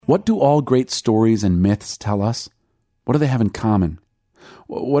What do all great stories and myths tell us? What do they have in common?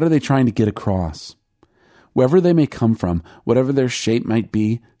 What are they trying to get across? Wherever they may come from, whatever their shape might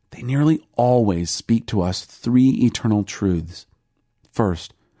be, they nearly always speak to us three eternal truths.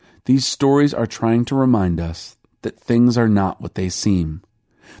 First, these stories are trying to remind us that things are not what they seem.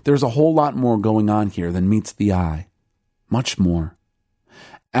 There's a whole lot more going on here than meets the eye. Much more.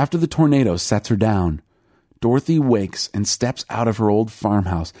 After the tornado sets her down, Dorothy wakes and steps out of her old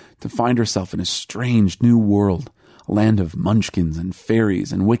farmhouse to find herself in a strange new world, a land of munchkins and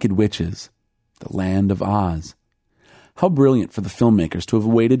fairies and wicked witches, the land of Oz. How brilliant for the filmmakers to have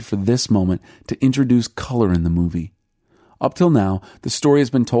waited for this moment to introduce color in the movie. Up till now, the story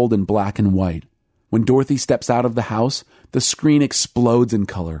has been told in black and white. When Dorothy steps out of the house, the screen explodes in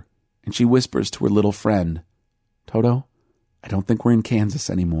color, and she whispers to her little friend, "Toto, I don't think we're in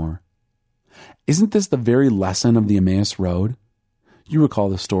Kansas anymore." Isn't this the very lesson of the Emmaus Road? You recall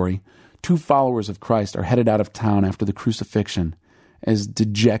the story. Two followers of Christ are headed out of town after the crucifixion, as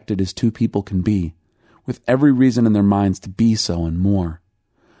dejected as two people can be, with every reason in their minds to be so and more.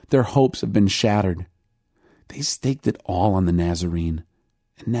 Their hopes have been shattered. They staked it all on the Nazarene,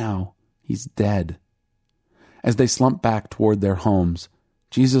 and now he's dead. As they slump back toward their homes,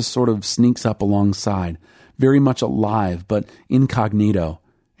 Jesus sort of sneaks up alongside, very much alive but incognito,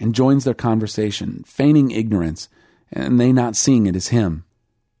 and joins their conversation, feigning ignorance, and they not seeing it as him.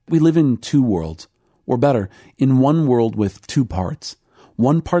 We live in two worlds, or better, in one world with two parts.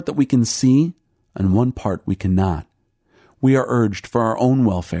 One part that we can see, and one part we cannot. We are urged for our own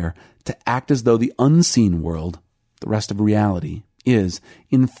welfare to act as though the unseen world, the rest of reality, is,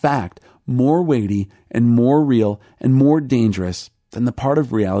 in fact, more weighty and more real and more dangerous than the part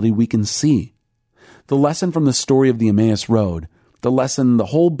of reality we can see. The lesson from the story of the Emmaus Road, the lesson the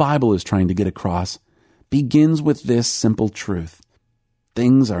whole Bible is trying to get across, begins with this simple truth.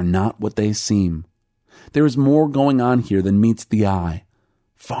 Things are not what they seem. There is more going on here than meets the eye.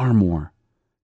 Far more.